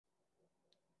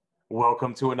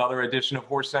Welcome to another edition of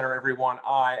HorseCenter, everyone.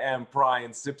 I am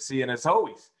Brian Zipsy, and as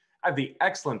always, I have the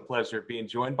excellent pleasure of being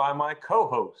joined by my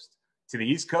co-host to the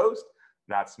East Coast.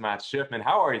 That's Matt Schiffman.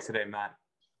 How are you today, Matt?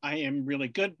 I am really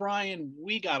good, Brian.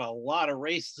 We got a lot of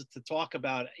races to talk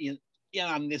about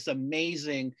on this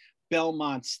amazing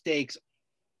Belmont Stakes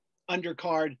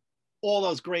undercard, all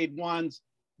those grade ones.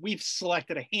 We've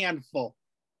selected a handful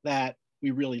that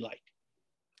we really like.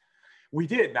 We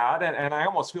did, Matt, and I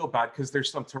almost feel bad because there's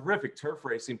some terrific turf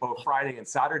racing both Friday and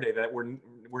Saturday that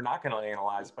we're not going to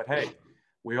analyze. But hey,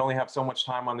 we only have so much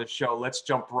time on this show. Let's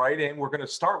jump right in. We're going to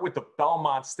start with the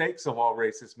Belmont Stakes of all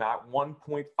races, Matt.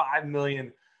 1.5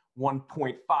 million,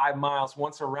 1.5 miles,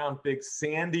 once around Big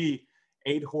Sandy,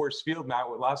 8-horse field, Matt.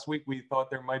 Last week we thought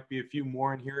there might be a few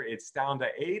more in here. It's down to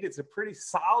 8. It's a pretty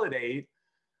solid 8.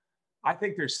 I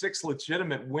think there's 6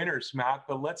 legitimate winners, Matt,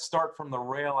 but let's start from the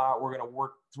rail out. We're going to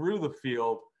work through the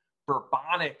field.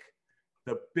 Bourbonic,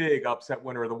 the big upset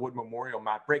winner of the Wood Memorial,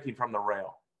 Matt, breaking from the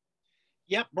rail.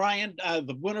 Yep, Brian,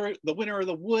 the winner of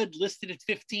the Wood, listed at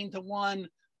 15-1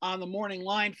 on the morning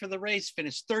line for the race,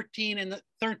 finished 13th in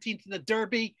the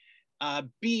Derby.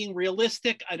 Being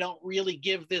realistic, I don't really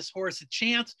give this horse a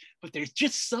chance, but there's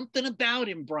just something about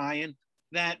him, Brian,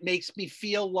 that makes me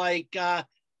feel like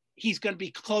he's going to be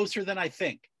closer than I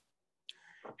think.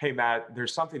 Hey, Matt,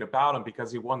 there's something about him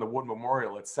because he won the Wood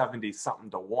Memorial at 70-something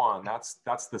to 1.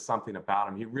 That's the something about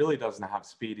him. He really doesn't have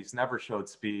speed. He's never showed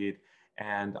speed.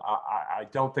 And I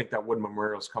don't think that Wood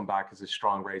Memorial's come back as a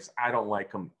strong race. I don't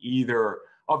like him either.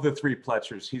 Of the 3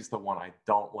 Pletchers, he's the one I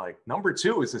don't like. Number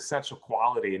 2 is Essential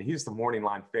Quality, and he's the morning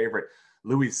line favorite.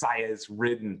 Luis Saez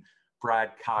ridden,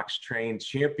 Brad Cox trained,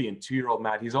 champion 2-year-old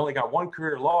Matt. He's only got 1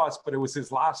 career loss, but it was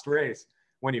his last race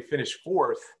when he finished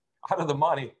 4th out of the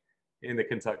money in the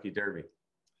Kentucky Derby.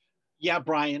 Yeah,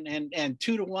 Brian, and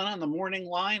 2-1 on the morning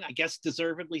line, I guess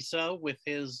deservedly so, with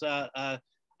his 5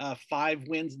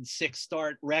 wins and 6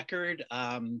 start record.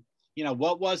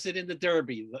 What was it in the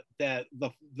Derby that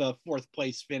the 4th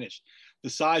place finish? The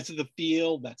size of the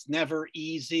field, that's never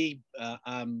easy.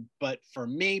 But for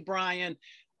me, Brian,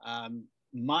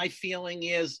 my feeling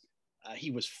is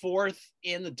he was 4th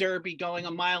in the Derby going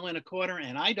 1.25 miles,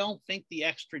 and I don't think the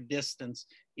extra distance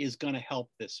is going to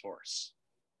help this horse.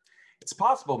 It's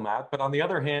possible, Matt, but on the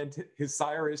other hand, his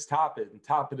sire is Toppet, and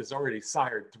Toppet has already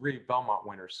sired 3 Belmont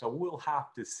winners, so we'll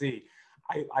have to see.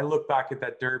 I look back at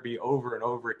that Derby over and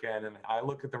over again, and I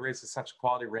look at the race Essential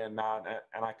Quality ran, Matt,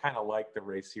 and I kind of like the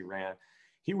race he ran.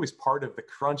 He was part of the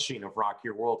crunching of Rock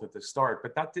Your World at the start,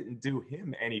 but that didn't do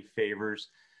him any favors.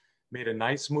 Made a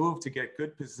nice move to get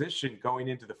good position going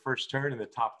into the first turn in the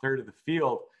top third of the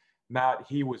field. Matt,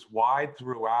 he was wide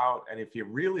throughout, and if you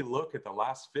really look at the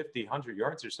last 50, 100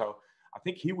 yards or so, I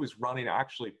think he was running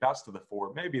actually best of the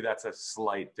 4. Maybe that's a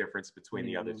slight difference between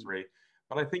the other 3,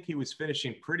 but I think he was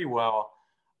finishing pretty well.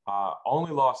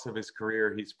 Only loss of his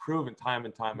career. He's proven time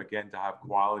and time again to have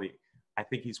quality. I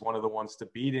think he's one of the ones to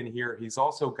beat in here. He's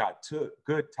also got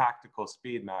good tactical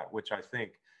speed, Matt, which I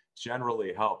think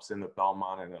generally helps in the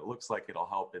Belmont, and it looks like it'll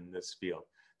help in this field.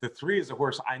 The 3 is a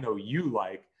horse I know you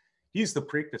like. He's the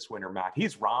Preakness winner, Matt.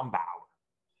 He's Rombauer.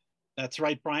 That's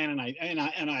right, Brian, and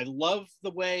I love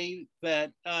the way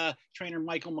that trainer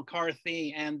Michael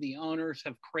McCarthy and the owners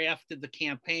have crafted the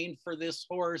campaign for this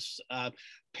horse,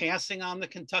 passing on the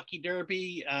Kentucky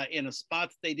Derby in a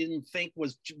spot they didn't think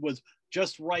was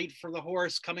just right for the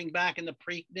horse, coming back in the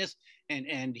Preakness,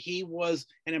 and he was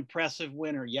an impressive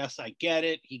winner. Yes, I get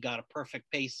it. He got a perfect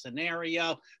pace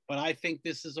scenario, but I think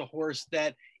this is a horse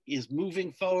that is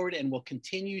moving forward and will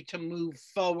continue to move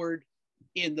forward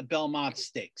in the Belmont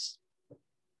Stakes.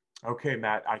 Okay,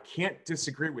 Matt, I can't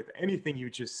disagree with anything you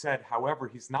just said. However,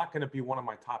 he's not going to be one of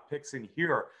my top picks in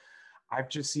here. I've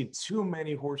just seen too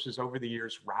many horses over the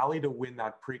years rally to win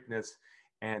that Preakness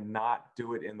and not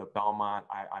do it in the Belmont.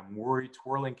 I'm worried,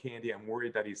 Twirling Candy, I'm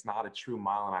worried that he's not a true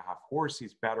 1.5-mile horse.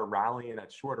 He's better rallying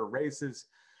at shorter races.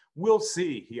 We'll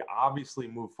see. He obviously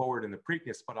moved forward in the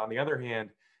Preakness, but on the other hand,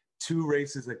 2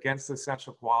 races against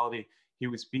Essential Quality, he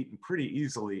was beaten pretty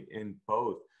easily in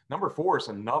both. Number 4 is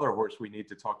another horse we need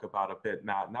to talk about a bit,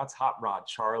 Matt, and that's Hot Rod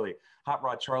Charlie. Hot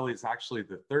Rod Charlie is actually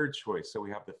the 3rd choice. So we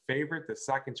have the favorite, the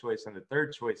 2nd choice, and the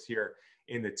 3rd choice here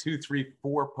in the 2, 3,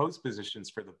 4 post positions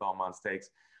for the Belmont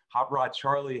Stakes. Hot Rod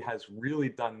Charlie has really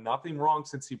done nothing wrong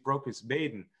since he broke his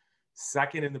maiden.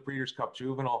 2nd in the Breeders' Cup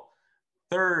Juvenile.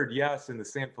 3rd, yes, in the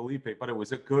San Felipe, but it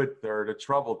was a good 3rd, a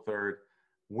troubled 3rd.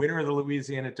 Winner of the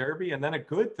Louisiana Derby, and then a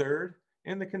good 3rd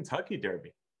in the Kentucky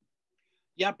Derby.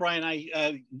 Yeah,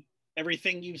 Brian,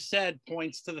 everything you've said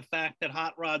points to the fact that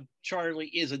Hot Rod Charlie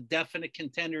is a definite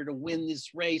contender to win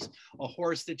this race, a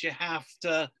horse that you have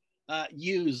to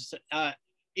use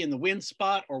in the win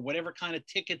spot or whatever kind of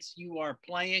tickets you are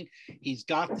playing. He's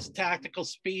got this tactical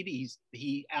speed.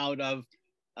 He out of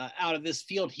this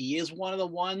field, he is one of the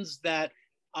ones that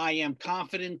I am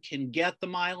confident can get the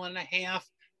 1.5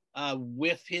 miles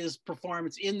with his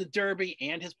performance in the Derby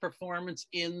and his performance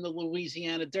in the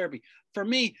Louisiana Derby. For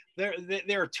me, there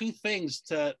are two things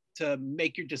to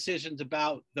make your decisions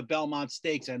about the Belmont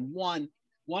Stakes, and one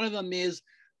of them is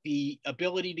the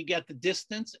ability to get the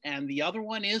distance, and the other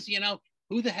one is,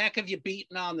 who the heck have you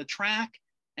beaten on the track,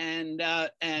 and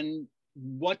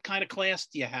what kind of class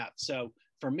do you have? So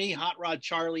for me, Hot Rod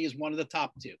Charlie is one of the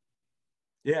top two.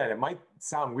 Yeah, and it might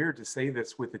sound weird to say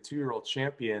this with the 2-year-old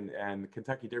champion and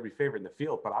Kentucky Derby favorite in the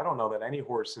field, but I don't know that any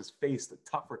horse has faced a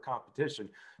tougher competition,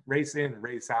 race in,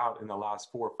 race out in the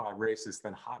last 4 or 5 races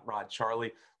than Hot Rod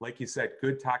Charlie. Like you said,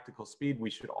 good tactical speed.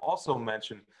 We should also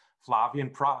mention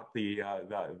Flavien Prat, the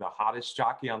hottest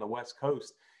jockey on the West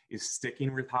Coast, is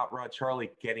sticking with Hot Rod Charlie,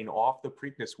 getting off the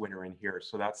Preakness winner in here.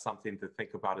 So that's something to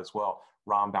think about as well.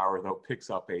 Rombauer, though,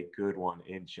 picks up a good one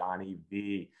in Johnny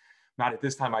V. Matt, at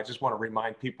this time, I just want to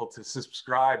remind people to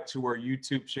subscribe to our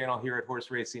YouTube channel here at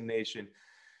Horse Racing Nation.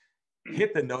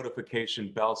 Hit the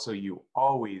notification bell so you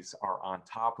always are on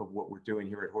top of what we're doing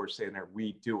here at HorseCenter.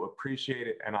 We do appreciate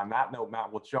it. And on that note,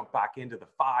 Matt, we'll jump back into the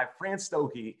 5.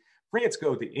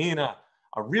 Francisco D'Ina,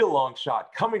 a real long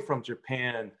shot coming from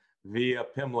Japan via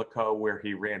Pimlico, where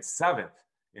he ran 7th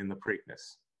in the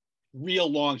Preakness.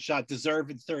 Real long shot,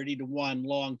 deserved 30-1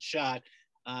 long shot.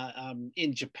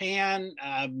 In Japan,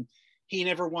 he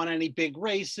never won any big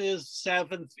races.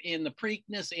 7th in the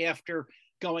Preakness after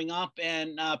going up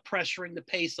and pressuring the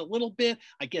pace a little bit.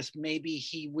 I guess maybe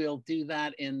he will do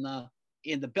that in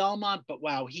the Belmont, but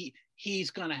wow,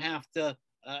 he's going to have to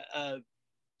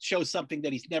show something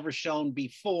that he's never shown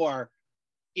before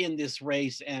in this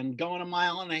race, and going 1.5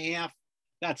 miles,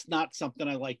 that's not something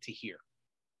I like to hear.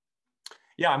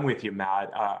 Yeah, I'm with you,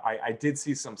 Matt. I did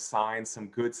see some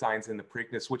good signs in the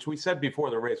Preakness, which we said before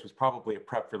the race was probably a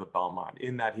prep for the Belmont,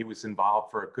 in that he was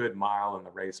involved for a good mile in the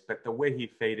race. But the way he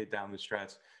faded down the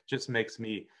stretch just makes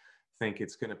me think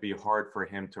it's going to be hard for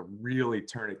him to really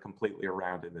turn it completely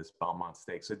around in this Belmont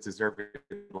Stakes. It's a deserved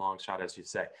long shot, as you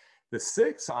say. The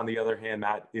 6, on the other hand,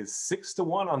 Matt, is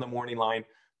 6-1 on the morning line.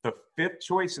 The 5th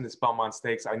choice in this Belmont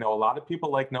Stakes. I know a lot of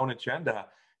people like Known Agenda,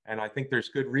 and I think there's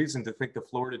good reason to think the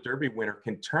Florida Derby winner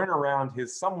can turn around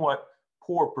his somewhat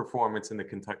poor performance in the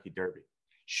Kentucky Derby.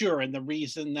 Sure, and the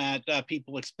reason that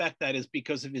people expect that is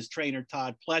because of his trainer,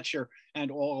 Todd Pletcher, and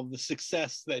all of the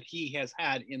success that he has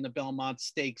had in the Belmont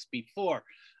Stakes before.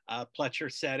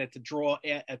 Pletcher said at the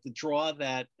draw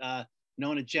that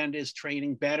Known Agenda is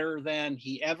training better than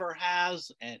he ever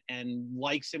has, and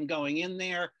likes him going in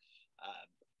there.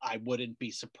 I wouldn't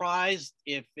be surprised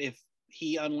if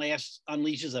he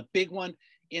unleashes a big one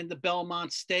in the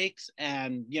Belmont Stakes,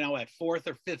 and at 4th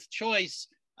or 5th choice,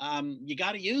 you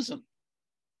got to use him.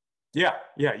 Yeah,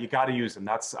 you got to use him.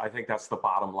 I think that's the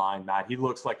bottom line, Matt. He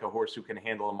looks like a horse who can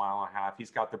handle 1.5 miles.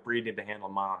 He's got the breeding to handle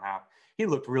 1.5 miles. He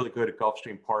looked really good at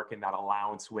Gulfstream Park in that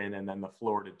allowance win and then the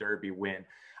Florida Derby win.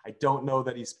 I don't know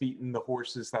that he's beaten the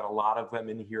horses that a lot of them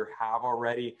in here have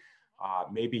already.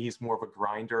 Maybe he's more of a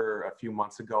grinder. A few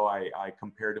months ago, I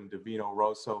compared him to Vino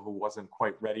Rosso, who wasn't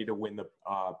quite ready to win the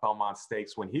Belmont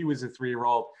Stakes when he was a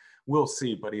 3-year-old. We'll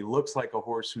see, but he looks like a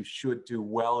horse who should do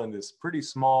well in this pretty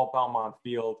small Belmont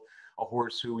field, a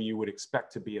horse who you would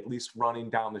expect to be at least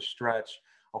running down the stretch,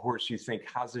 a horse you think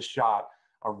has a shot,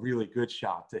 a really good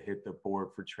shot to hit the board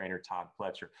for trainer Todd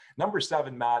Pletcher. Number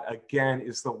 7, Matt, again,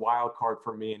 is the wild card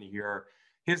for me in here.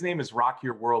 His name is Rock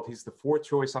Your World. He's the 4th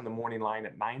choice on the morning line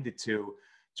at 9-2.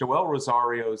 Joel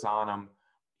Rosario's on him.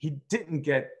 He didn't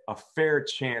get a fair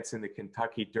chance in the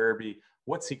Kentucky Derby.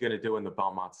 What's he going to do in the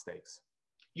Belmont Stakes?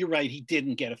 You're right. He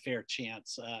didn't get a fair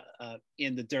chance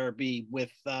in the Derby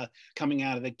with coming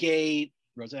out of the gate,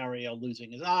 Rosario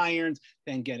losing his irons,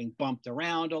 then getting bumped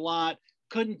around a lot.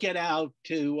 Couldn't get out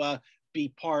to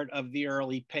be part of the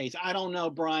early pace. I don't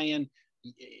know, Brian.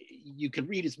 You could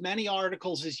read as many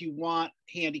articles as you want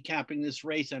handicapping this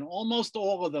race, and almost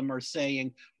all of them are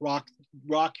saying Rock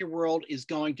Your World is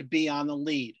going to be on the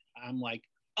lead. I'm like,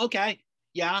 okay,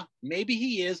 yeah, maybe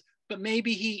he is, but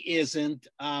maybe he isn't.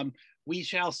 We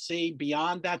shall see.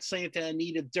 Beyond that Santa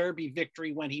Anita Derby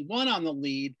victory when he won on the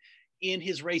lead, in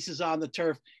his races on the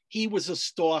turf, he was a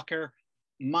stalker.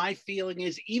 My feeling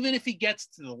is, even if he gets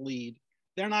to the lead,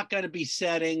 they're not going to be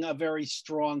setting a very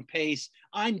strong pace.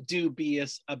 I'm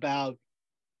dubious about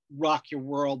Rock Your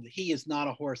World. He is not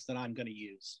a horse that I'm going to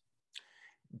use.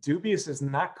 Dubious is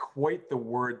not quite the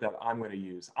word that I'm going to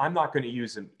use. I'm not going to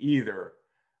use him either.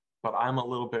 but I'm a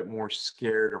little bit more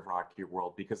scared of Rocky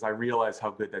World because I realize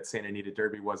how good that Santa Anita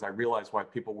Derby was. I realize why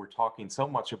people were talking so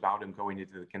much about him going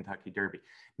into the Kentucky Derby.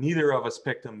 Neither of us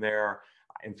picked him there.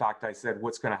 In fact, I said,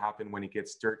 what's going to happen when he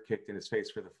gets dirt kicked in his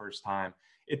face for the first time?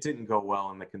 It didn't go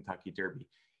well in the Kentucky Derby.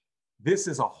 This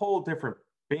is a whole different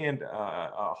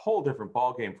a whole different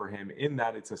ball game for him in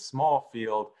that it's a small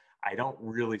field. I don't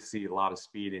really see a lot of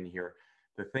speed in here.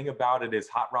 The thing about it is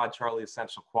Hot Rod Charlie,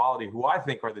 Essential Quality, who I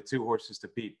think are the two horses to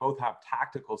beat, both have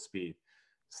tactical speed.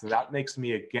 So that makes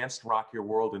me against Rock Your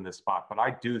World in this spot, but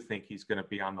I do think he's going to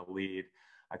be on the lead.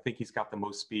 I think he's got the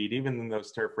most speed. Even in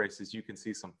those turf races, you can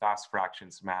see some fast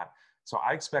fractions, Matt. So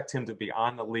I expect him to be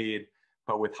on the lead.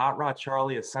 But with Hot Rod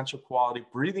Charlie, Essential Quality,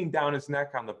 breathing down his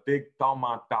neck on the big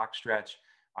Belmont backstretch,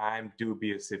 I'm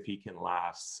dubious if he can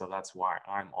last. So that's why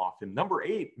I'm off him. Number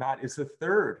 8, Matt, is the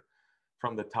third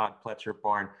from the Todd Pletcher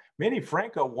barn. Manny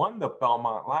Franco won the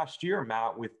Belmont last year,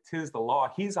 Matt, with Tis the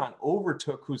Law. He's on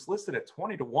Overtook, who's listed at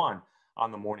 20-1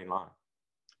 on the morning line.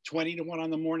 20-1 on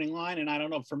the morning line. And I don't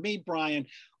know, for me, Brian,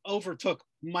 Overtook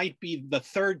might be the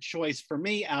third choice for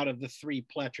me out of the 3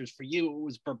 Pletchers. For you, it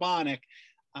was Bourbonic.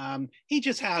 He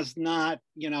just has not,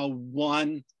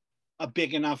 won a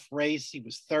big enough race. He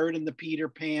was third in the Peter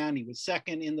Pan. He was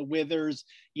second in the Withers.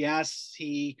 Yes,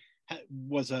 he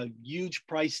was a huge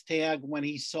price tag when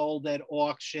he sold at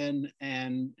auction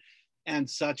and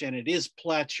such. And it is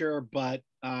Pletcher, but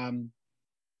I'm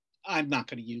not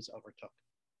going to use Overtook.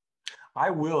 I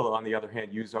will, on the other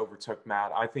hand, use Overtook,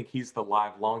 Matt. I think he's the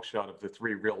live long shot of the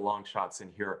 3 real long shots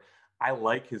in here. I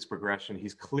like his progression.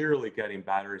 He's clearly getting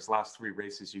better. His last 3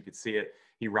 races, you could see it.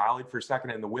 He rallied for second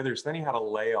in the Withers. Then he had a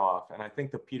layoff. And I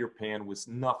think the Peter Pan was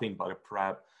nothing but a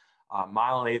prep.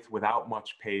 Mile and 8th without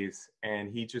much pace.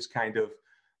 And he just kind of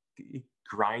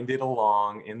grinded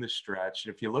along in the stretch.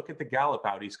 And if you look at the gallop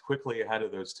out, he's quickly ahead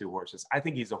of those 2 horses. I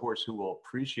think he's a horse who will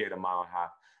appreciate a mile and a half.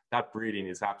 That breeding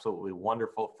is absolutely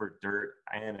wonderful for dirt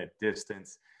and a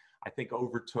distance. I think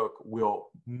Overtook will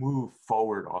move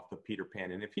forward off the Peter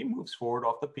Pan. And if he moves forward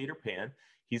off the Peter Pan,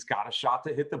 he's got a shot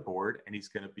to hit the board and he's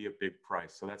going to be a big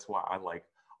price. So that's why I like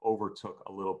Overtook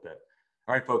a little bit.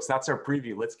 All right, folks, that's our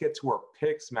preview. Let's get to our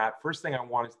picks, Matt. First thing I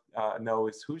want to know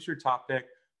is who's your top pick?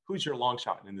 Who's your long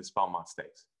shot in this Belmont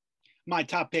Stakes? My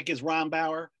top pick is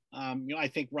Rombauer. I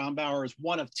think Rombauer is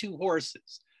one of 2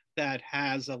 horses that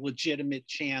has a legitimate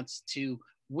chance to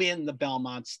win the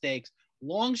Belmont Stakes.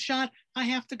 Long shot, I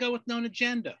have to go with Known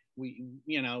Agenda.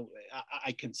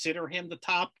 I consider him the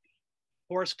top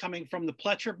horse coming from the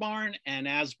Pletcher barn. And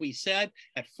as we said,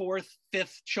 at 4th,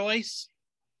 5th choice,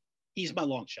 he's my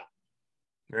long shot.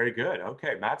 Very good.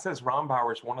 Okay. Matt says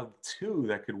Rombauer is one of the 2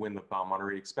 that could win the Belmont,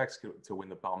 or he expects to win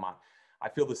the Belmont. I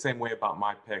feel the same way about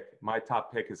my pick. My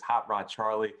top pick is Hot Rod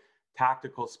Charlie.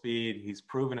 Tactical speed. He's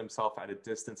proven himself at a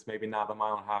distance, maybe not a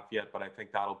mile and a half yet, but I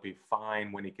think that'll be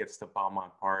fine when he gets to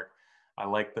Belmont Park. I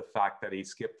like the fact that he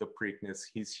skipped the Preakness.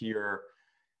 He's here.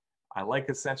 I like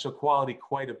Essential Quality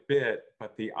quite a bit,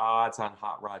 but the odds on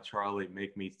Hot Rod Charlie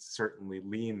make me certainly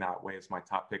lean that way as my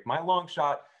top pick. My long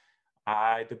shot,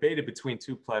 I debated between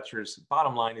 2 Pletchers.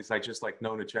 Bottom line is I just like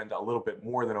Known Agenda a little bit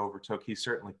more than Overtook. He's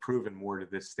certainly proven more to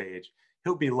this stage.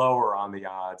 He'll be lower on the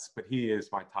odds, but he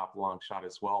is my top long shot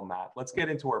as well, Matt. Let's get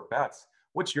into our bets.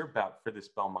 What's your bet for this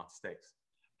Belmont Stakes?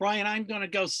 Brian, I'm going to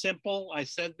go simple. I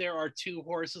said there are 2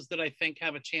 horses that I think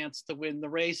have a chance to win the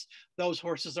race. Those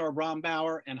horses are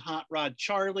Rombauer and Hot Rod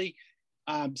Charlie.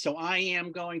 So I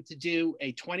am going to do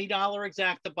a $20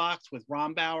 exacta box with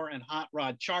Rombauer and Hot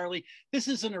Rod Charlie. This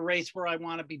isn't a race where I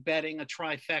want to be betting a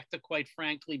trifecta, quite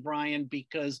frankly, Brian,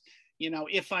 because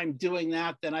if I'm doing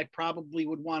that, then I probably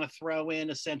would want to throw in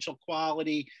Essential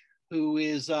Quality, who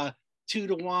is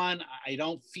 2-1. I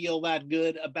don't feel that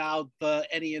good about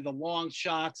any of the long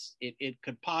shots. It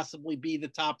could possibly be the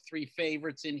top 3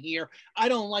 favorites in here. I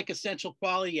don't like Essential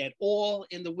Quality at all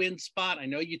in the win spot. I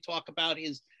know you talk about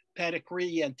his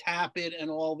pedigree and tap it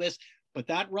and all this, but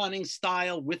that running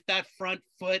style with that front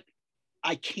foot,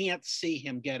 I can't see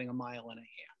him getting a mile and a half.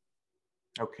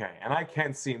 Okay, and I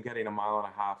can see him getting a mile and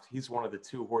a half. He's one of the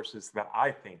 2 horses that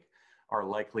I think are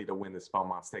likely to win this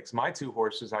Belmont Stakes. My 2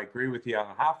 horses, I agree with you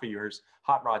on half of yours.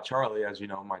 Hot Rod Charlie, as you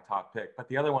know, my top pick. But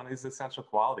the other one is Essential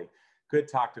Quality. Good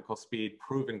tactical speed,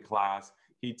 proven class.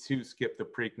 He too skipped the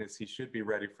Preakness. He should be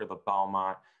ready for the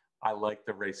Belmont. I like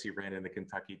the race he ran in the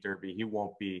Kentucky Derby. He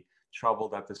won't be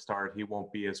troubled at the start. He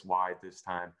won't be as wide this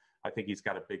time. I think he's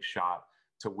got a big shot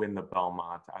to win the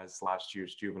Belmont as last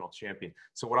year's juvenile champion.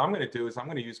 So what I'm going to do is I'm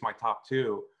going to use my top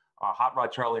 2, Hot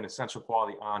Rod Charlie and Essential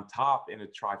Quality on top in a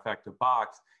trifecta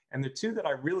box. And the 2 that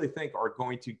I really think are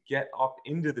going to get up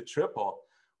into the triple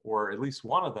or at least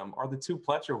one of them, are the two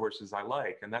Pletcher horses I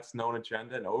like, and that's Known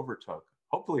Agenda and Overtook.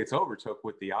 Hopefully it's Overtook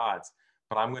with the odds,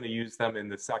 but I'm going to use them in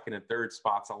the second and third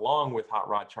spots along with Hot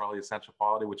Rod Charlie Essential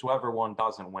Quality, whichever one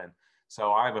doesn't win.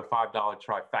 So I have a $5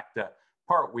 trifecta,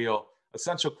 Part Wheel,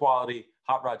 Essential Quality,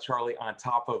 Hot Rod Charlie on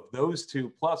top of those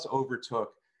two, plus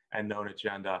Overtook and Known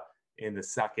Agenda in the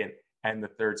second and the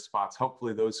third spots.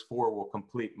 Hopefully those four will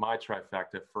complete my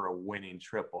trifecta for a winning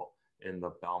triple in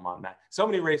the Belmont. So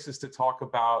many races to talk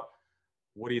about.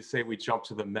 What do you say we jump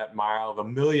to the Met Mile, the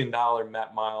 $1 million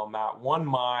Met Mile, Matt? 1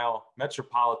 mile,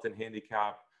 Metropolitan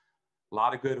handicap. A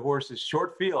lot of good horses,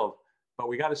 short field, but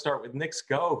we got to start with Knicks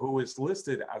Go, who is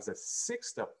listed as a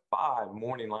 6-5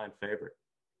 morning line favorite.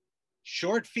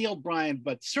 Short field, Brian,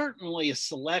 but certainly a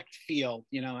select field.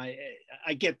 You know,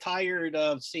 I get tired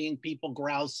of seeing people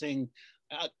grousing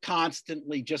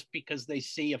constantly just because they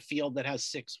see a field that has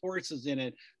 6 horses in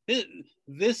it.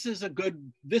 This is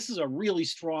a really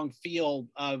strong field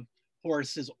of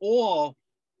horses. All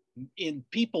in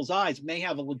people's eyes may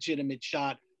have a legitimate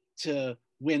shot to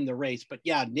win the race. But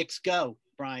yeah, Knicks Go,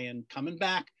 Brian, coming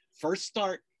back, first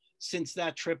start since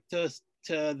that trip to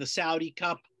the Saudi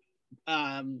Cup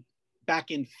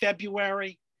back in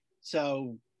February.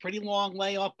 So pretty long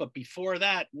layoff, but before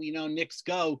that, we know Knicks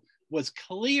Go was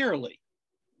clearly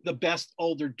the best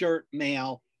older dirt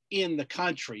male in the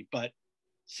country. But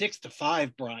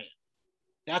 6-5, Brian,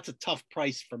 that's a tough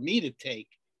price for me to take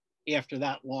after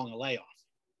that long a layoff.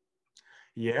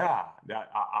 Yeah,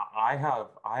 I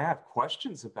have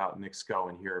questions about Knicks Go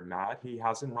in here, Matt. He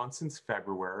hasn't run since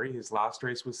February. His last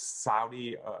race was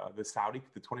the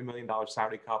 $20 million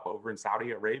Saudi Cup over in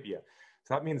Saudi Arabia.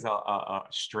 So that means a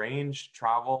strange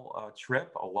travel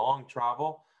trip, a long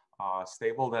travel,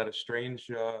 stabled at a strange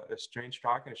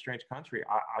track in a strange country.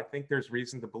 I think there's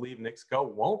reason to believe Knicks Go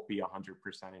won't be 100%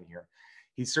 in here.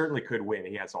 He certainly could win.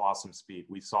 He has awesome speed.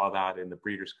 We saw that in the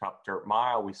Breeders' Cup Dirt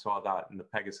Mile. We saw that in the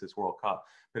Pegasus World Cup.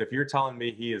 But if you're telling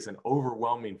me he is an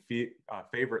overwhelming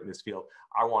favorite in this field,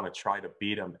 I want to try to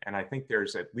beat him. And I think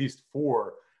there's at least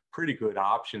 4 pretty good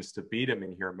options to beat him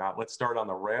in here, Matt. Let's start on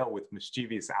the rail with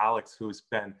Mischievous Alex, who's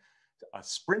been a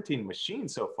sprinting machine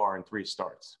so far in 3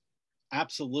 starts.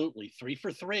 Absolutely. 3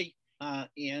 for 3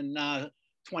 in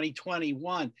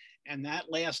 2021. And that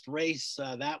last race,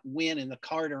 that win in the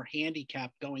Carter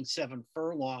handicap going 7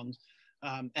 furlongs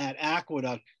at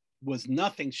Aqueduct was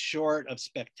nothing short of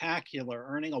spectacular,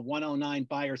 earning a 109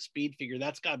 buyer speed figure.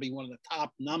 That's got to be one of the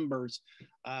top numbers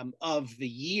of the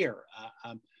year.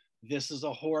 This is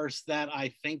a horse that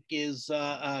I think is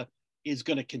going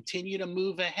to continue to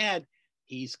move ahead.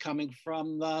 He's coming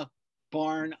from the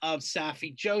barn of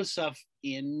Safi Joseph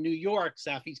in New York.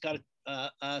 Safi's got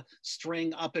a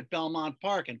string up at Belmont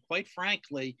Park. And quite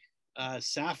frankly,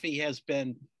 Safi has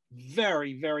been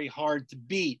very, very hard to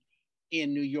beat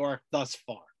in New York thus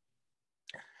far.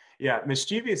 Yeah,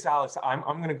 Mischievous Alex, I'm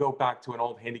going to go back to an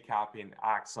old handicapping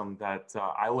axiom that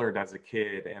I learned as a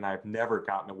kid, and I've never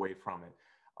gotten away from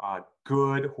it.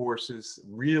 Good horses,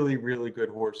 really, really good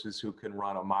horses who can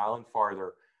run a mile and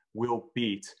farther will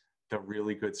beat the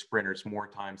really good sprinters more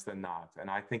times than not. And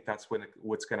I think that's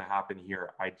what's going to happen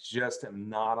here. I just am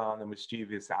not on the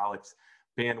Mischievous Alex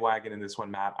bandwagon in this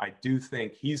one, Matt. I do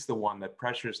think he's the one that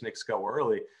pressures Knicks Go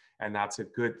early, and that's a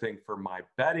good thing for my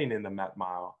betting in the Met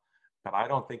Mile. But I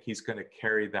don't think he's going to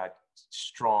carry that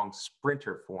strong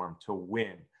sprinter form to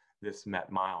win this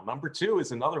Met Mile. Number 2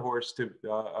 is another horse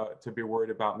to be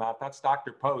worried about, Matt. That's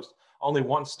Dr. Post. Only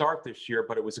 1 start this year,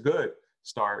 but it was a good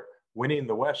start, winning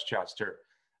the Westchester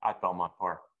at Belmont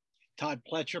Park. Todd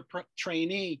Pletcher,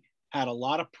 trainee, had a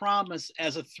lot of promise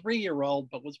as a 3-year-old,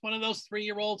 but was one of those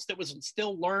 3-year-olds that was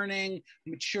still learning,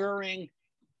 maturing,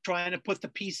 trying to put the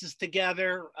pieces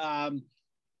together.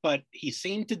 But he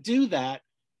seemed to do that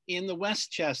in the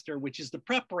Westchester, which is the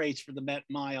prep race for the Met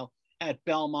Mile at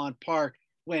Belmont Park,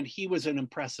 when he was an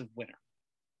impressive winner.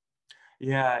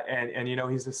 Yeah, and you know,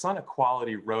 he's the son of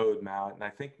Quality Road, Matt, and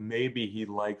I think maybe he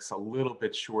likes a little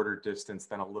bit shorter distance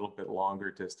than a little bit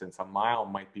longer distance. A mile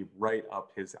might be right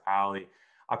up his alley.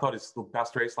 I thought his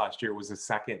best race last year was his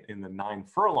second in the 9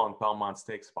 furlong Belmont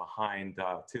Stakes behind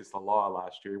Tis the Law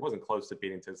last year. He wasn't close to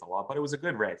beating Tis the Law, but it was a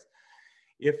good race.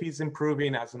 If he's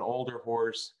improving as an older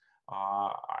horse,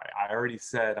 I already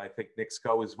said I think Knicks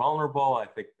Go is vulnerable. I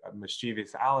think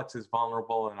Mischievous Alex is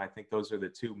vulnerable, and I think those are the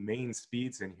 2 main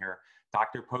speeds in here.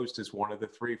 Dr. Post is one of the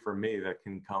 3 for me that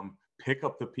can come pick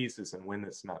up the pieces and win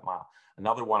this Met Mile.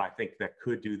 Another one I think that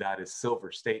could do that is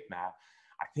Silver State, Matt.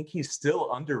 I think he's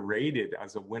still underrated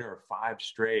as a winner of 5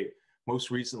 straight. Most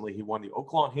recently, he won the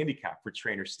Oaklawn Handicap for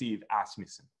trainer Steve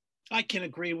Asmussen. I can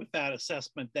agree with that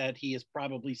assessment that he is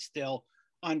probably still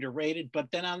underrated. But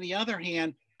then on the other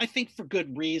hand, I think for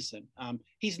good reason.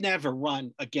 He's never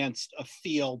run against a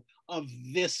field of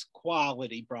this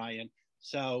quality, Brian.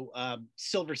 So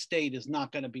Silver State is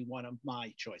not going to be one of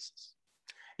my choices.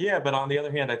 Yeah, but on the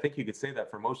other hand, I think you could say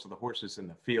that for most of the horses in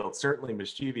the field. Certainly,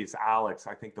 Mischievous Alex,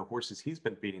 I think the horses he's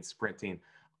been beating sprinting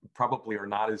probably are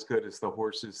not as good as the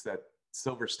horses that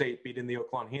Silver State beat in the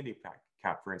Oaklawn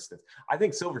Handicap, for instance. I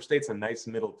think Silver State's a nice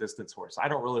middle distance horse. I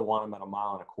don't really want him at a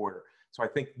mile and a quarter. So I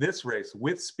think this race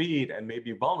with speed and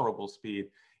maybe vulnerable speed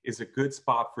is a good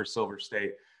spot for Silver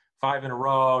State. 5 in a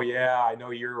row. Yeah, I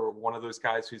know you're one of those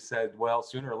guys who said, well,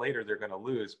 sooner or later they're going to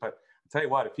lose. But I'll tell you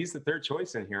what, if he's the third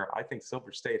choice in here, I think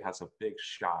Silver State has a big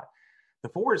shot. The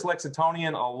 4 is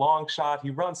Lexingtonian, a long shot. He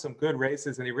runs some good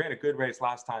races, and he ran a good race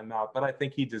last time out, but I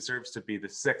think he deserves to be the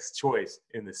 6th choice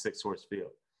in the 6-horse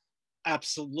field.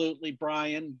 Absolutely,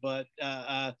 Brian, but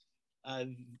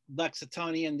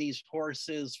Lexingtonian, these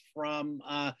horses from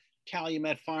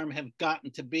Calumet Farm have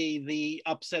gotten to be the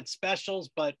upset specials,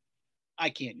 but I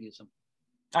can't use them.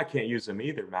 I can't use them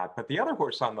either, Matt. But the other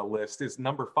horse on the list is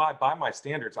number 5, By My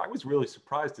Standards. I was really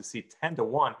surprised to see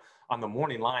 10-1 on the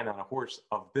morning line on a horse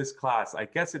of this class. I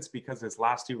guess it's because his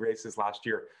last 2 races last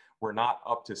year were not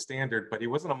up to standard, but he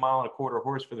wasn't a mile and a quarter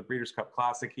horse for the Breeders' Cup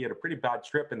Classic. He had a pretty bad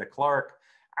trip in the Clark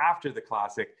after the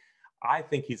Classic. I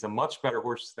think he's a much better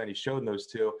horse than he showed in those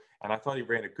 2, and I thought he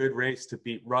ran a good race to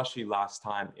beat Rushy last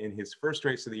time in his first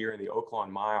race of the year in the Oaklawn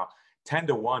Mile.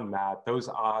 10-1, Matt. Those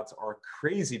odds are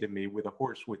crazy to me with a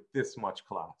horse with this much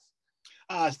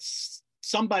class.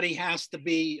 Somebody has to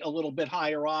be a little bit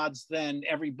higher odds than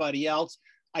everybody else.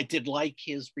 I did like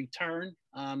his return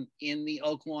in the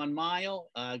Oaklawn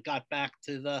Mile. Got back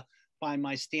to the By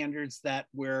My Standards that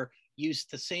we're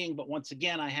used to seeing. But once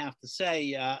again, I have to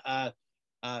say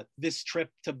this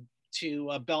trip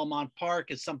to Belmont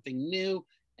Park is something new,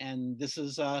 and this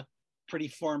is a pretty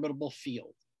formidable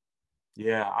field.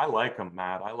 Yeah, I like him,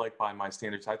 Matt. I like By My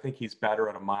Standards. I think he's better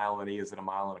at a mile than he is at a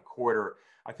mile and a quarter.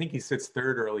 I think he sits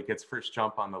 3rd early, gets first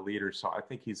jump on the leader. So I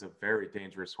think he's a very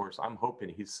dangerous horse. I'm hoping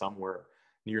he's somewhere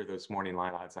near those morning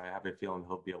line odds. I have a feeling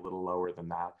he'll be a little lower than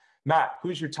that. Matt,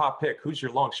 who's your top pick? Who's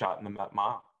your long shot in the Met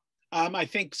Mile? I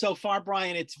think so far,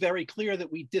 Brian, it's very clear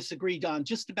that we disagreed on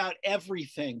just about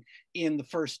everything in the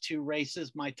first 2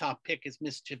 races. My top pick is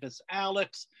Mischievous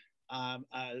Alex.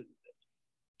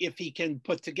 If he can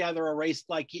put together a race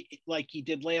like he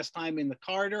did last time in the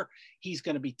Carter, he's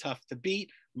going to be tough to beat.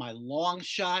 My long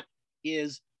shot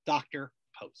is Dr.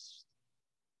 Post.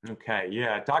 Okay,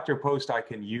 yeah, Dr. Post I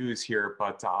can use here,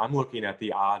 but I'm looking at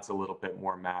the odds a little bit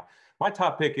more, Matt. My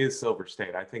top pick is Silver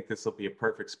State. I think this will be a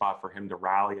perfect spot for him to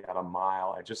rally at a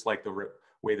mile. I just like the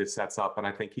way this sets up, and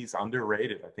I think he's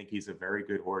underrated. I think he's a very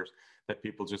good horse that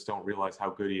people just don't realize how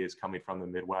good he is coming from the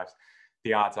Midwest.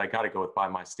 The odds, I got to go with By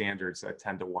My Standards at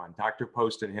 10-1. Dr.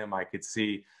 Post and him, I could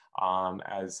see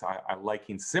as I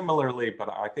liking similarly, but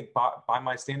I think by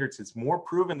My Standards, it's more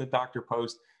proven than Dr.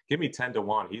 Post. Give me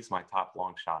 10-1. He's my top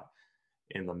long shot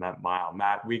in the Met Mile.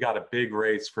 Matt, we got a big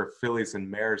race for fillies and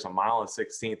mares, a mile and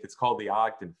 16th. It's called the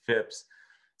Ogden Phipps.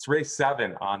 It's race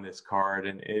 7 on this card,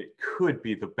 and it could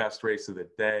be the best race of the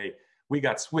day. We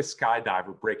got Swiss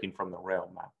Skydiver breaking from the rail,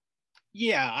 Matt.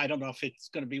 Yeah, I don't know if it's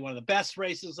going to be one of the best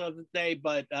races of the day,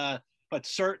 but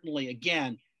certainly,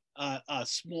 again, a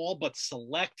small but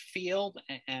select field.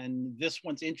 And this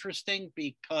one's interesting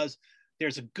because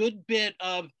there's a good bit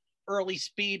of early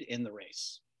speed in the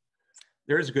race.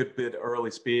 There's a good bit of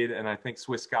early speed, and I think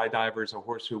Swiss Skydiver is a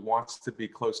horse who wants to be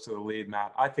close to the lead,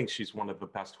 Matt. I think she's one of the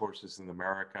best horses in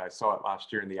America. I saw it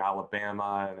last year in the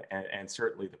Alabama and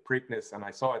certainly the Preakness, and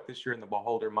I saw it this year in the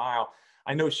Beholder Mile.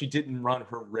 I know she didn't run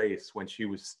her race when she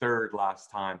was 3rd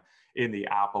last time in the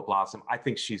Apple Blossom. I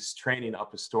think she's training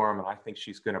up a storm, and I think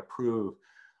she's going to prove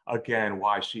again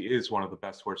why she is one of the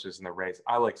best horses in the race.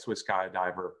 I like Swiss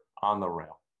Skydiver on the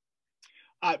rail.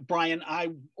 Brian, I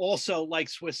also like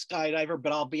Swiss Skydiver,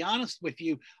 but I'll be honest with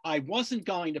you, I wasn't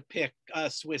going to pick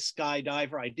Swiss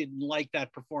Skydiver. I didn't like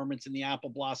that performance in the Apple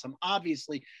Blossom,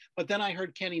 obviously. But then I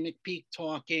heard Kenny McPeak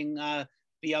talking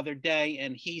the other day,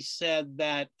 and he said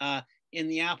that in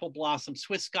the Apple Blossom,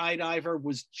 Swiss Skydiver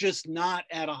was just not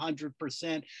at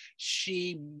 100%.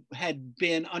 She had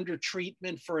been under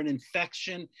treatment for an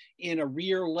infection in a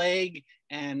rear leg,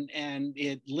 and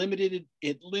it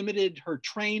limited her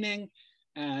training.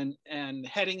 And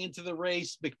heading into the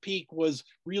race, McPeak was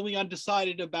really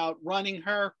undecided about running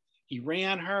her. He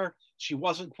ran her. She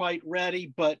wasn't quite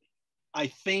ready, but I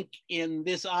think in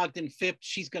this Ogden Phipps,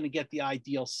 she's going to get the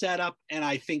ideal setup, and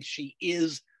I think she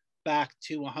is back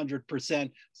to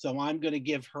 100%. So I'm going to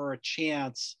give her a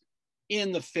chance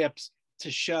in the Phipps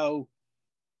to show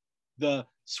the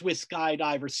Swiss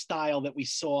Skydiver style that we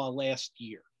saw last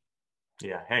year.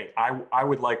 Yeah, hey, I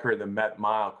would like her in the Met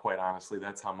Mile, quite honestly.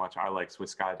 That's how much I like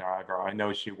Swiss Skydiver. I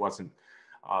know she wasn't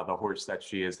the horse that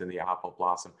she is in the Apple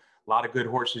Blossom. A lot of good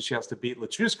horses she has to beat.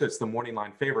 Latruska's the morning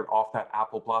line favorite off that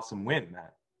Apple Blossom win,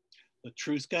 Matt.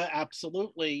 Latruska,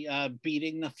 absolutely,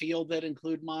 beating the field that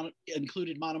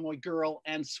included Monomoy Girl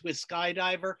and Swiss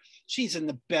Skydiver. She's in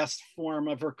the best form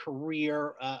of her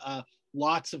career.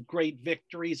 Lots of great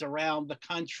victories around the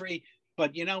country.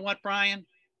 But you know what, Brian?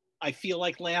 I feel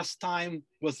like last time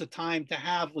was the time to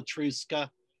have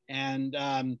Latruska, and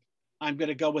I'm going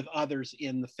to go with others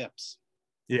in the Phipps.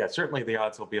 Yeah, certainly the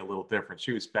odds will be a little different.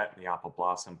 She was bet in the Apple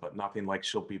Blossom, but nothing like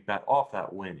she'll be bet off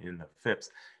that win in the Phipps.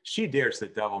 She Dares the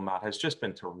Devil, Matt, has just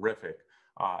been terrific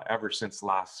ever since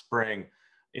last spring.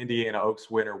 Indiana Oaks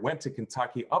winner went to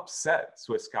Kentucky, upset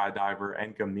Swiss Skydiver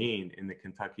and Gamine in the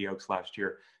Kentucky Oaks last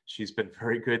year. She's been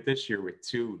very good this year with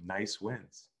 2 nice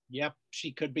wins. Yep,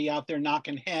 she could be out there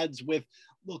knocking heads with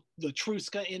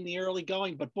Latruska in the early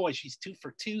going, but boy, she's 2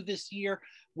 for 2 this year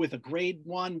with a grade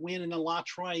 1 win in the La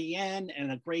Troyenne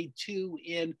and a grade 2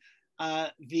 in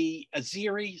the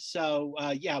Aziri. So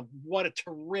yeah, what a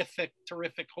terrific,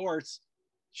 terrific horse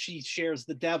She Shares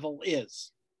the Devil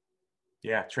is.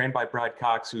 Yeah, trained by Brad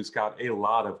Cox, who's got a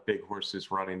lot of big horses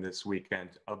running this weekend.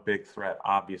 A big threat,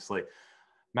 obviously.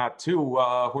 Matt, 2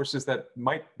 horses that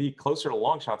might be closer to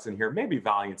long shots in here. Maybe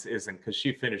Valiance isn't, because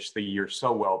she finished the year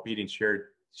so well, beating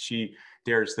She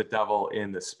Dares the Devil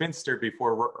in the Spinster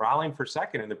before rallying for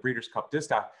second in the Breeders' Cup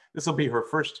Distaff. This will be her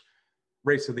first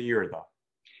race of the year, though.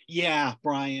 Yeah,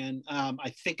 Brian.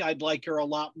 I think I'd like her a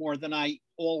lot more than I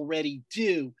already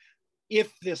do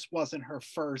if this wasn't her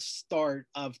first start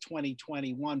of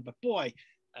 2021. But boy,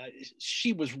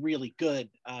 she was really good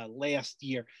last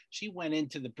year. She went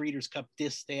into the Breeders' Cup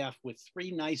Distaff with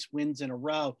 3 nice wins in a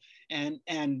row, and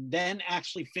then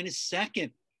actually finished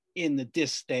second in the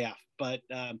Distaff. But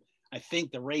I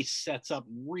think the race sets up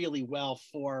really well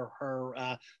for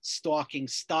her stalking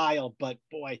style. But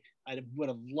boy, I would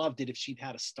have loved it if she'd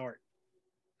had a start.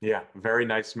 Yeah, very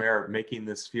nice mare, making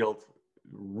this field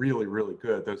really, really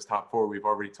good. Those top 4 we've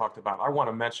already talked about. I want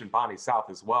to mention Bonnie South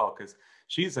as well, because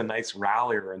she's a nice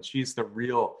rallier, and she's the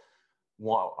real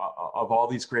one of all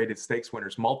these graded stakes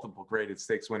winners, multiple graded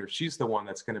stakes winners. She's the one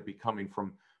that's going to be coming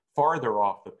from farther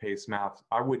off the pace map.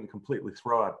 I wouldn't completely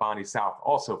throw out Bonnie South,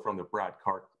 also from the Brad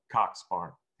Cox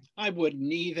barn. I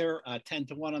wouldn't either. 10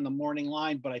 to 1 on the morning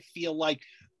line, but I feel like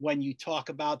when you talk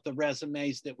about the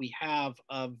resumes that we have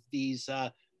of these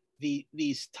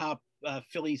top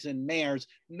fillies and mares,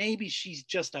 maybe she's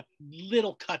just a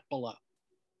little cut below.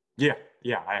 Yeah,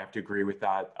 I have to agree with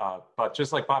that. But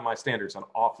just like by my standards, an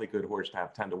awfully good horse to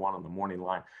have 10 to 1 on the morning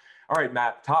line. All right,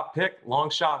 Matt, top pick, long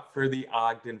shot for the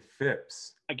Ogden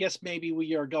Phipps. I guess maybe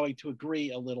we are going to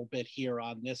agree a little bit here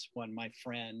on this one, my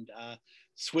friend.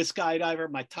 Swiss Skydiver,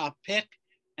 my top pick,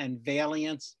 and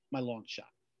Valiance, my long shot.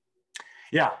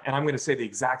 Yeah, and I'm going to say the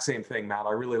exact same thing, Matt.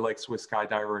 I really like Swiss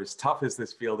Skydiver. As tough as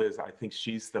this field is, I think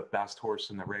she's the best horse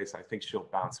in the race. I think she'll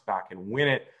bounce back and win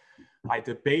it. I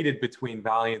debated between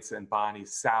Valiance and Bonnie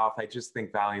South. I just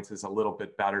think Valiance is a little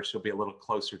bit better. She'll be a little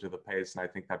closer to the pace, and I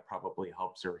think that probably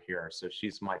helps her here. So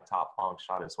she's my top long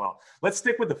shot as well. Let's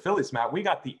stick with the fillies, Matt. We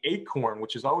got the Acorn,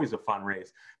 which is always a fun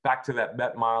race. Back to that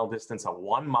Met Mile distance, a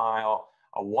 1 mile,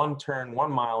 a 1-turn,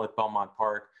 1 mile at Belmont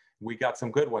Park. We got some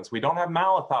good ones. We don't have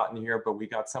Malathot in here, but we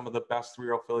got some of the best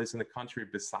 3-year-old fillies in the country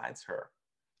besides her.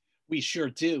 We sure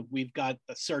do. We've got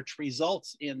the Search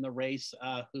Results in the race,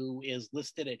 who is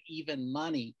listed at even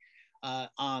money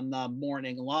on the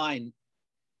morning line.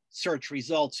 Search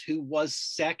Results, who was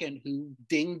second, who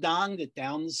ding-donged it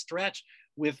down the stretch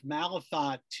with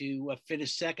Malathot to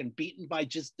finish second, beaten by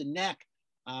just the neck.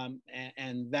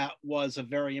 And that was a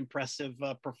very impressive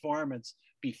performance.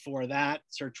 Before that,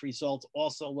 Search Results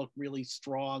also looked really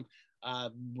strong,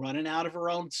 running out of her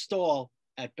own stall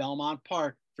at Belmont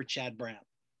Park for Chad Brown.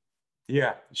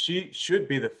 Yeah, she should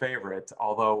be the favorite,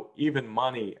 although even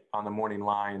money on the morning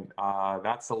line,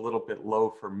 that's a little bit low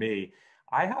for me.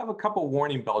 I have a couple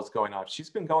warning bells going off. She's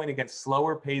been going against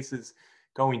slower paces,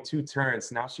 going 2 turns.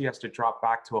 Now she has to drop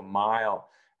back to a mile.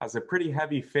 As a pretty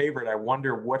heavy favorite, I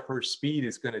wonder what her speed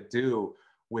is going to do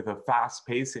with a fast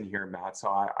pace in here, Matt. So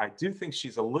I do think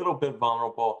she's a little bit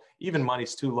vulnerable. Even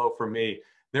money's too low for me.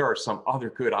 There are some other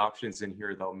good options in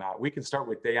here, though, Matt. We can start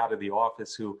with Day Out of the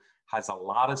Office, who has a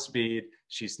lot of speed.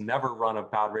 She's never run a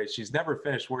bad race. She's never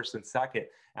finished worse than second.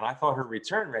 And I thought her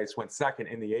return race when second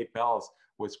in the 8 bells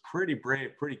was pretty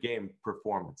brave, pretty game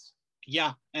performance.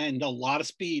 Yeah, and a lot of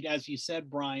speed, as you said,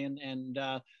 Brian. And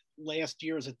last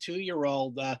year as a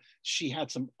 2-year-old, she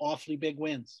had some awfully big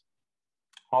wins.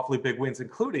 awfully big wins,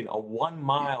 including a 1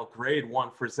 mile grade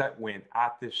one Frizette win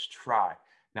at this track.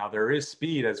 Now there is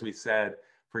speed, as we said,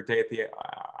 for day at the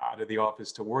out of the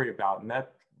office to worry about, and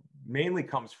that mainly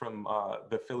comes from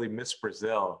the filly Miss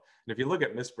Brazil. And if you look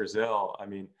at Miss Brazil, I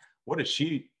mean, what has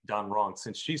she done wrong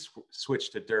since she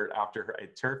switched to dirt after her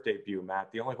turf debut,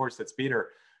 Matt? The only horse that's beat her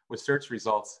was Search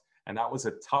Results, and that was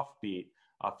a tough beat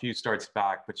a few starts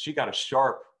back, but she got a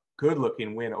sharp,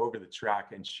 good-looking win over the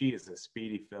track, and she is a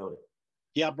speedy filly.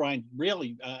 Yeah, Brian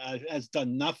really has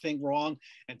done nothing wrong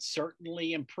and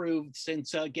certainly improved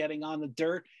since getting on the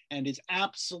dirt, and is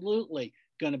absolutely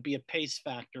going to be a pace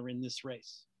factor in this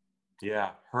race.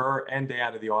 Yeah, her and day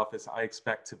out of the office, I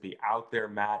expect to be out there,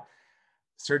 Matt.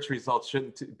 Search Results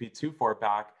shouldn't be too far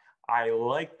back. I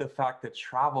like the fact that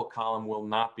Travel Column will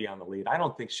not be on the lead. I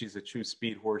don't think she's a true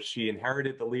speed horse. She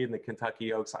inherited the lead in the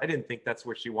Kentucky Oaks. I didn't think that's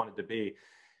where she wanted to be.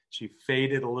 She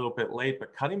faded a little bit late,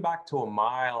 but cutting back to a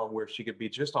mile where she could be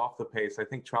just off the pace, I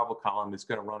think Travel Column is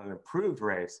going to run an improved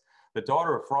race. The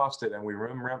daughter of Frosted, and we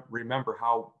remember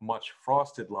how much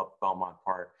Frosted loved Belmont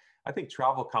Park. I think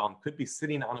Travel Column could be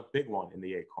sitting on a big one in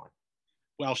the Acorn.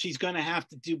 Well, she's going to have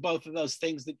to do both of those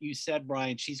things that you said,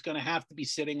 Brian. She's going to have to be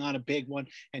sitting on a big one,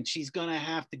 and she's going to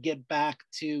have to get back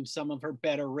to some of her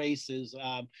better races.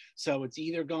 So it's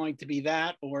either going to be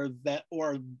that, or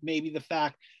maybe the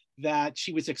fact that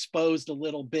she was exposed a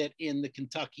little bit in the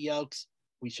Kentucky Oaks.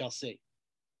 We shall see.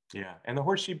 Yeah, and the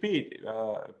horse she beat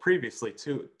previously,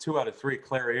 two out of three,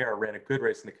 Clairiere, ran a good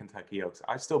race in the Kentucky Oaks.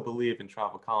 I still believe in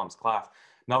Travel Column's class.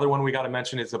 Another one we got to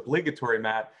mention is Obligatory,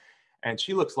 Matt, and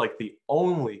she looks like the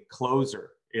only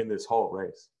closer in this whole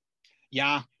race.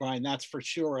 Yeah, Brian, that's for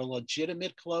sure. A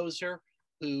legitimate closer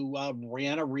who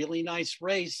ran a really nice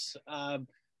race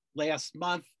last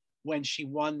month when she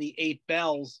won the 8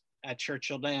 Bells at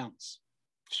Churchill Downs.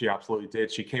 She absolutely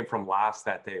did. She came from last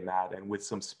that day, Matt, and with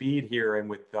some speed here and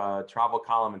with Travel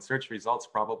Column and Search Results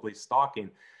probably stalking,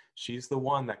 she's the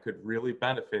one that could really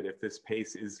benefit if this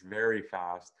pace is very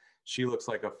fast. She looks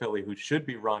like a filly who should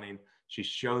be running. She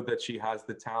showed that she has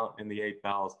the talent in the 8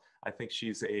 Bells. I think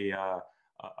she's a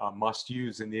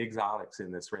must-use in the exotics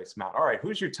in this race, Matt. All right,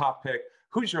 who's your top pick?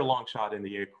 Who's your long shot in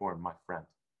the Acorn, my friend?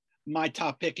 My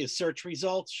top pick is Search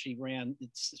Results. She ran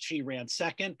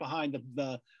second behind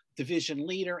the division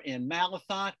leader in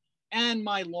Malathot. And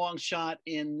my long shot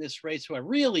in this race, who I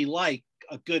really like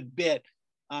a good bit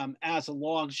as a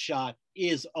long shot,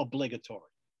 is Obligatory.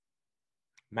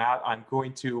 Matt, I'm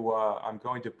going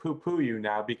to poo-poo you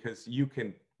now because you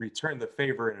can return the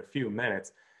favor in a few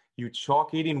minutes. You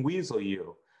chalk-eating weasel,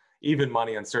 you. Even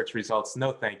money on Search Results,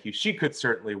 no thank you. She could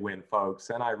certainly win,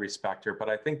 folks, and I respect her, but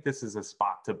I think this is a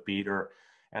spot to beat her,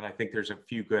 and I think there's a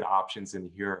few good options in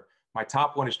here. My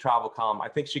top one is Travel Column. I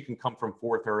think she can come from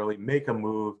fourth early, make a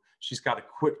move. She's got a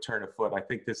quick turn of foot. I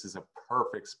think this is a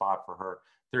perfect spot for her.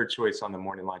 Third choice on the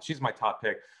morning line. She's my top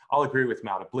pick. I'll agree with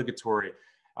Matt. Obligatory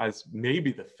as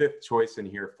maybe the fifth choice in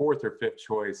here, fourth or fifth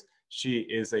choice. She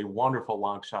is a wonderful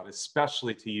long shot,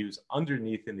 especially to use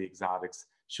underneath in the exotics.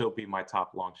 She'll be my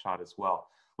top long shot as well.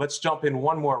 Let's jump in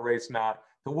one more race, Matt.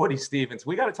 The Woody Stevens.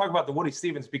 We got to talk about the Woody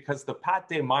Stevens because the Pat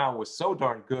Day Mile was so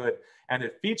darn good, and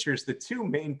it features the two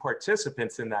main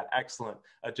participants in that excellent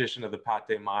edition of the Pat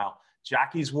Day Mile.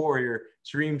 Jackie's Warrior,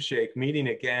 Dream Shake meeting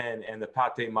again, and the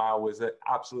Pat Day Mile was an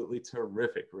absolutely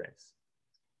terrific race.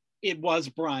 It was,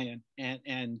 Brian,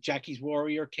 and Jackie's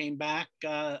Warrior came back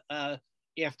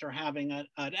after having an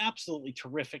absolutely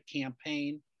terrific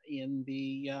campaign in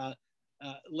the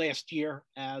last year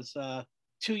as a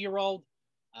 2-year-old,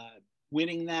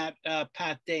 winning that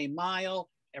Pat Day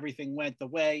Mile. Everything went the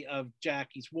way of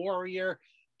Jackie's Warrior.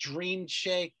 Dream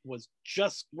Shake was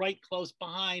just right close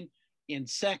behind in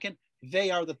second.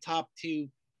 They are the top two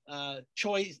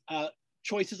choices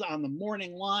on the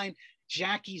morning line.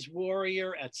 Jackie's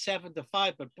Warrior at 7-5.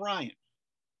 But Brian,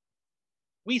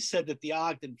 we said that the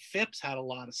Ogden Phipps had a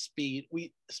lot of speed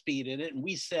in it, and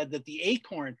we said that the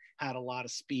Acorn had a lot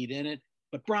of speed in it.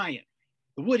 But Brian,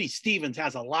 the Woody Stevens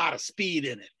has a lot of speed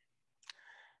in it.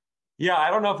 Yeah, I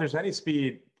don't know if there's any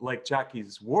speed like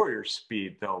Jackie's Warrior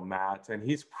speed, though, Matt. And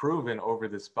he's proven over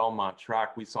this Belmont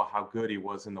track. We saw how good he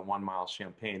was in the 1 mile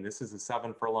Champagne. This is a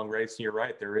 7-furlong race, and you're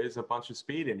right, there is a bunch of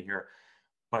speed in here.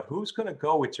 But who's going to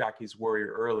go with Jackie's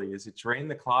Warrior early? Is it Drain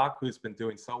the Clock, who's been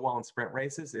doing so well in sprint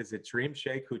races? Is it Dream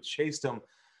Shake, who chased him,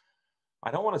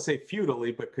 I don't want to say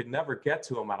futilely, but could never get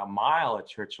to him at a mile at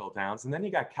Churchill Downs? And then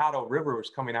you got Caddo River, who's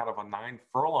coming out of a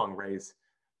 9-furlong race.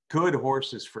 Good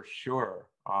horses for sure.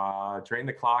 Drain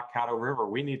the Clock, Caddo River,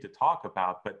 we need to talk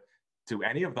about. But do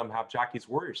any of them have Jackie's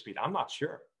Warrior speed? I'm not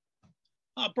sure.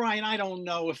 Brian, I don't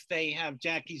know if they have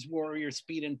Jackie's Warrior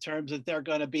speed in terms that they're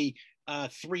going to be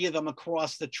three of them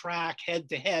across the track, head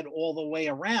to head, all the way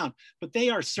around. But they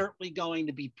are certainly going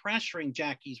to be pressuring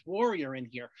Jackie's Warrior in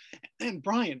here. And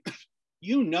Brian,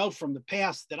 you know from the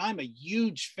past that I'm a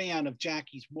huge fan of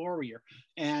Jackie's Warrior.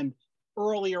 And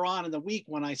earlier on in the week,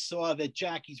 when I saw that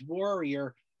Jackie's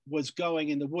Warrior was going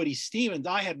in the Woody Stevens,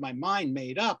 I had my mind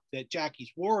made up that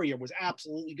Jackie's Warrior was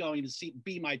absolutely going to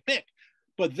be my pick.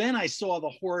 But then I saw the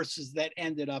horses that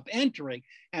ended up entering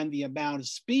and the amount of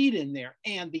speed in there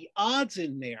and the odds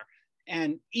in there.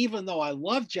 And even though I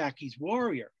love Jackie's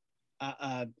Warrior,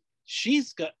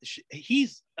 he's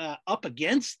up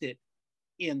against it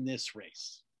in this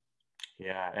race.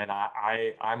 Yeah, and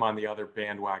I'm on the other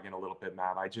bandwagon a little bit,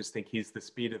 Matt. I just think he's the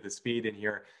speed of the speed in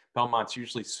here. Belmont's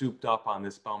usually souped up on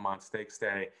this Belmont Stakes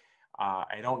day.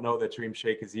 I don't know that Dream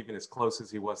Shake is even as close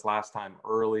as he was last time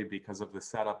early because of the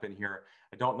setup in here.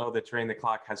 I don't know that Drain the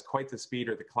Clock has quite the speed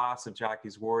or the class of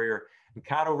Jackie's Warrior. And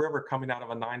Caddo River coming out of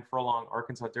a 9-furlong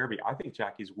Arkansas Derby, I think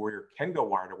Jackie's Warrior can go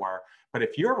wire to wire. But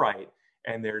if you're right,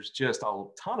 and there's just a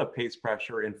ton of pace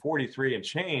pressure in 43 and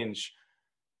change,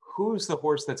 who's the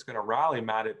horse that's going to rally,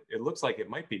 Matt? It looks like it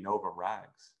might be Nova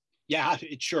Rags. Yeah,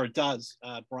 it sure does,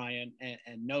 Brian.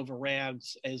 And Nova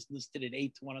Rags is listed at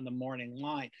 8-1 on the morning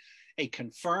line. A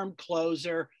confirmed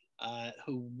closer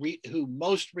who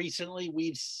most recently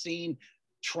we've seen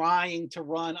trying to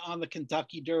run on the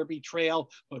Kentucky Derby trail,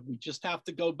 but we just have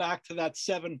to go back to that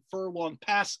 7-furlong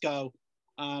Pasco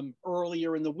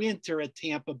earlier in the winter at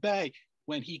Tampa Bay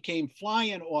when he came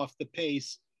flying off the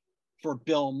pace for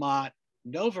Belmont.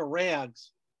 Nova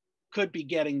Rags could be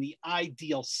getting the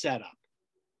ideal setup.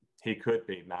 He could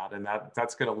be, Matt, and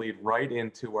that's going to lead right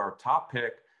into our top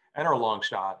pick and our long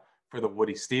shot for the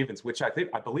Woody Stevens, which I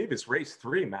believe is race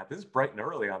 3, Matt. This is bright and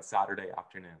early on Saturday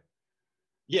afternoon.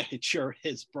 Yeah, it sure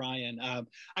is, Brian.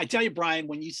 I tell you, Brian,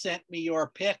 when you sent me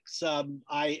your picks,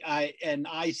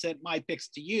 I sent my picks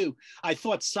to you. I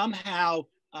thought somehow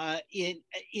in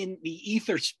the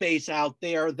ether space out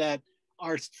there that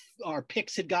our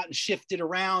picks had gotten shifted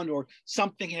around or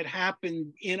something had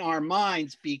happened in our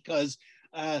minds because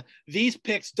these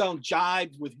picks don't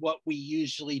jive with what we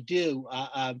usually do.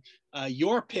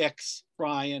 Your picks,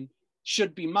 Brian,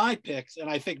 should be my picks, and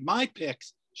I think my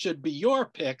picks should be your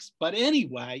picks. But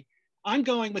anyway, I'm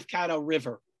going with Caddo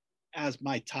River as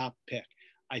my top pick.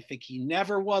 I think he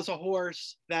never was a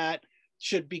horse that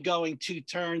should be going 2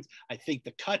 turns. I think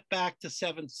the cut back to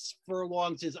 7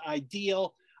 furlongs is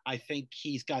ideal. I think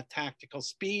he's got tactical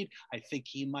speed. I think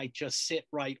he might just sit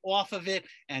right off of it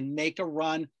and make a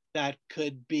run that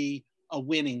could be a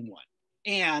winning one.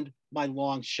 And my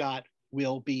long shot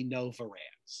will be Nova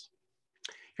Rags.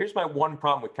 Here's my one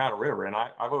problem with Caddo River, and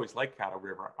I've always liked Caddo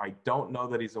River. I don't know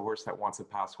that he's a horse that wants to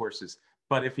pass horses.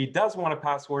 But if he does want to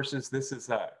pass horses, this is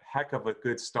a heck of a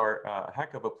good start, a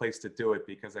heck of a place to do it,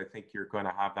 because I think you're going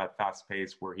to have that fast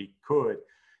pace where he could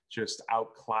just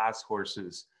outclass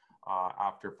horses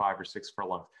after 5 or 6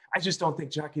 furlongs. I just don't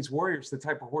think Jackie's Warrior is the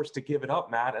type of horse to give it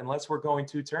up, Matt, unless we're going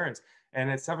 2 turns.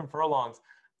 And at 7 furlongs,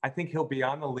 I think he'll be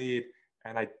on the lead,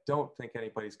 and I don't think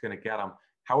anybody's going to get him.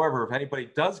 However, if anybody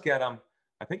does get him,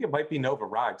 I think it might be Nova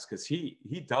Rags, because he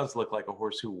does look like a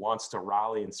horse who wants to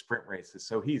rally in sprint races.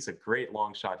 So he's a great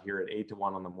long shot here at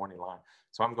 8-1 on the morning line.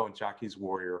 So I'm going Jackie's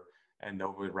Warrior, and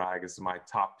Nova Rag is my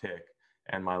top pick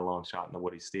and my long shot in the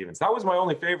Woody Stevens. That was my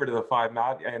only favorite of the 5,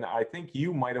 Matt, and I think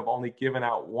you might have only given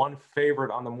out one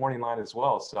favorite on the morning line as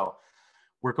well. So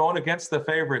we're going against the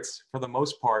favorites for the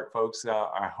most part, folks.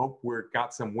 I hope we've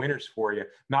got some winners for you.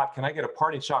 Matt, can I get a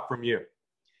parting shot from you?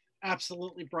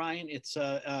 Absolutely, Brian. It's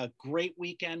a great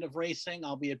weekend of racing.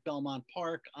 I'll be at Belmont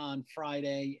Park on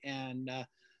Friday and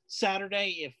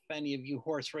Saturday. If any of you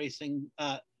horse racing,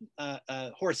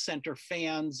 HorseCenter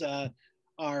fans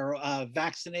are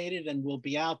vaccinated and will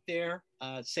be out there,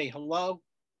 say hello.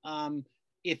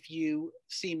 If you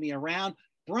see me around,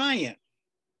 Brian,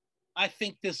 I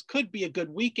think this could be a good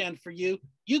weekend for you.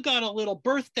 You got a little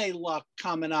birthday luck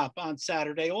coming up on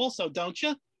Saturday also, don't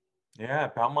you? Yeah,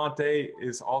 Belmont Day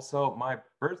is also my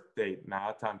birth date,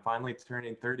 Matt. I'm finally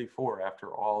turning 34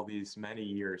 after all these many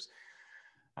years.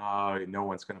 No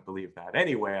one's going to believe that.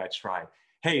 Anyway, I tried.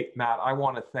 Hey, Matt, I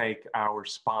want to thank our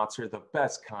sponsor, the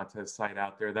best contest site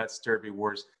out there. That's Derby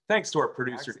Wars. Thanks to our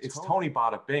producer. It's Tony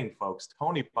Bada Bing, folks.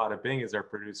 Tony Bada Bing is our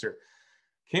producer.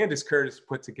 Candace Curtis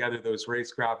put together those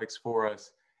race graphics for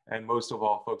us. And most of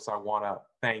all, folks, I want to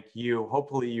thank you.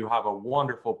 Hopefully you have a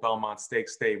wonderful Belmont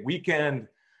Stakes Day weekend.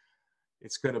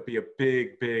 It's going to be a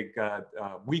big, big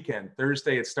weekend.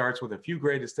 Thursday, it starts with a few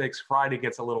greatest stakes. Friday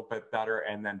gets a little bit better.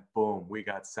 And then boom, we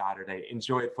got Saturday.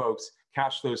 Enjoy it, folks.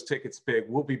 Cash those tickets big.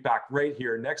 We'll be back right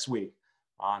here next week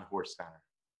on HorseCenter.